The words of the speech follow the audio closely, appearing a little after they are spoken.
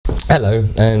Hello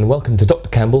and welcome to Dr.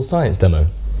 Campbell's Science Demo.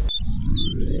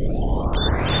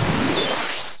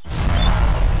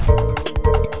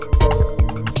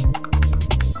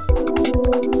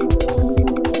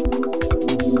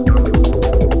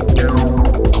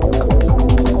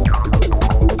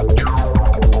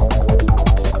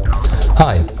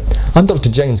 Hi, I'm Dr.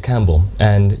 James Campbell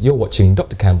and you're watching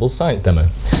Dr. Campbell's Science Demo.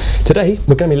 Today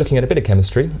we're going to be looking at a bit of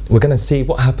chemistry. We're going to see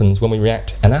what happens when we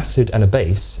react an acid and a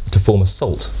base to form a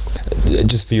salt.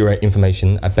 Just for your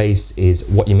information, a base is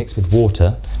what you mix with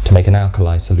water to make an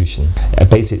alkali solution. A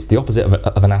base is the opposite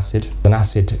of an acid. An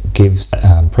acid gives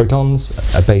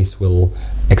protons, a base will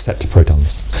accept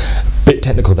protons. Bit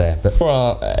technical there, but for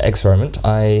our experiment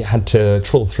I had to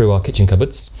trawl through our kitchen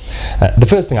cupboards. The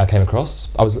first thing I came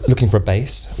across, I was looking for a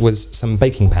base, was some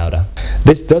baking powder.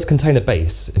 This does contain a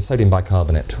base, it's sodium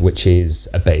bicarbonate, which is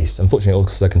a base. Unfortunately it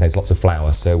also contains lots of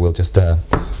flour, so we'll just,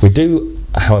 we do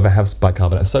however have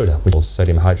bicarbonate of soda, which is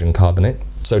sodium hydrogen carbonate,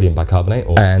 sodium bicarbonate,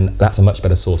 and that's a much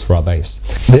better source for our base.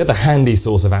 The other handy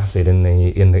source of acid in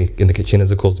the kitchen is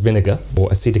of course vinegar,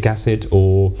 or acetic acid,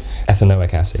 or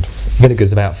ethanoic acid. Vinegar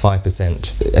is about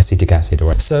 5% acetic acid.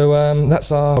 Alright. So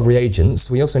that's our reagents.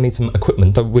 We also need some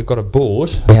equipment. So we've got a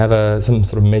board. We have some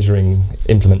sort of measuring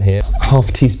implement here. Half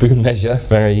teaspoon measure,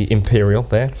 very imperial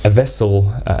there. A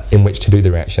vessel in which to do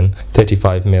the reaction.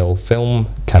 35 ml film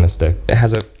canister. It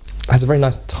has a very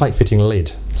nice tight-fitting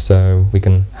lid, so we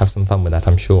can have some fun with that,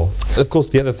 I'm sure. Of course,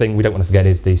 the other thing we don't want to forget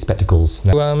is the spectacles.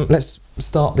 Now, let's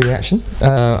start the reaction.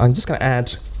 I'm just going to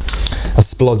add a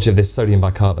splodge of this sodium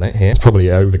bicarbonate here. It's probably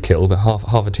overkill, but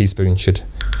half a teaspoon should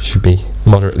be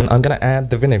moderately. I'm going to add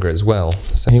the vinegar as well.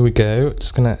 So here we go.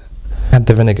 Just going to add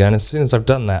the vinegar, and as soon as I've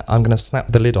done that, I'm going to snap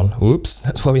the lid on. Oops,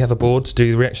 that's why we have a board to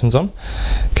do the reactions on.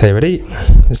 Okay, ready?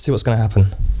 Let's see what's going to happen.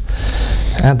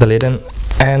 Add the lid in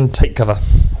and take cover.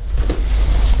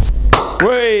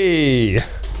 Way!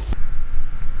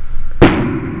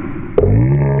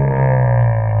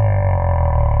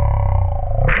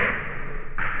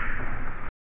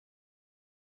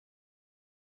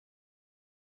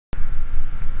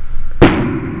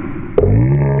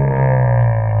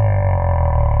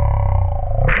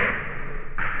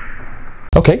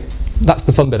 Okay, that's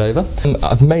the fun bit over.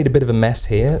 I've made a bit of a mess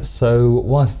here, so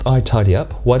whilst I tidy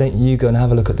up, why don't you go and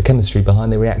have a look at the chemistry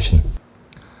behind the reaction?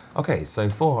 Okay, so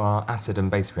for our acid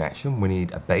and base reaction we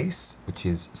need a base, which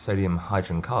is sodium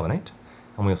hydrogen carbonate,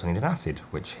 and we also need an acid,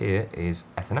 which here is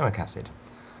ethanoic acid.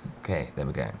 Okay, there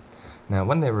we go. Now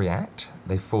when they react,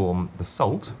 they form the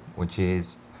salt, which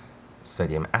is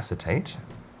sodium acetate,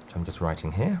 which I'm just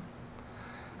writing here,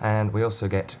 and we also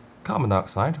get carbon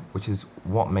dioxide, which is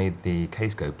what made the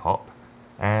case go pop,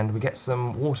 and we get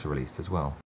some water released as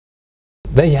well.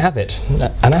 There you have it.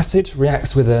 An acid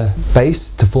reacts with a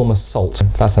base to form a salt.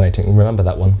 Fascinating, remember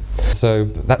that one. So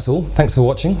that's all. Thanks for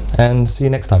watching and see you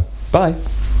next time. Bye.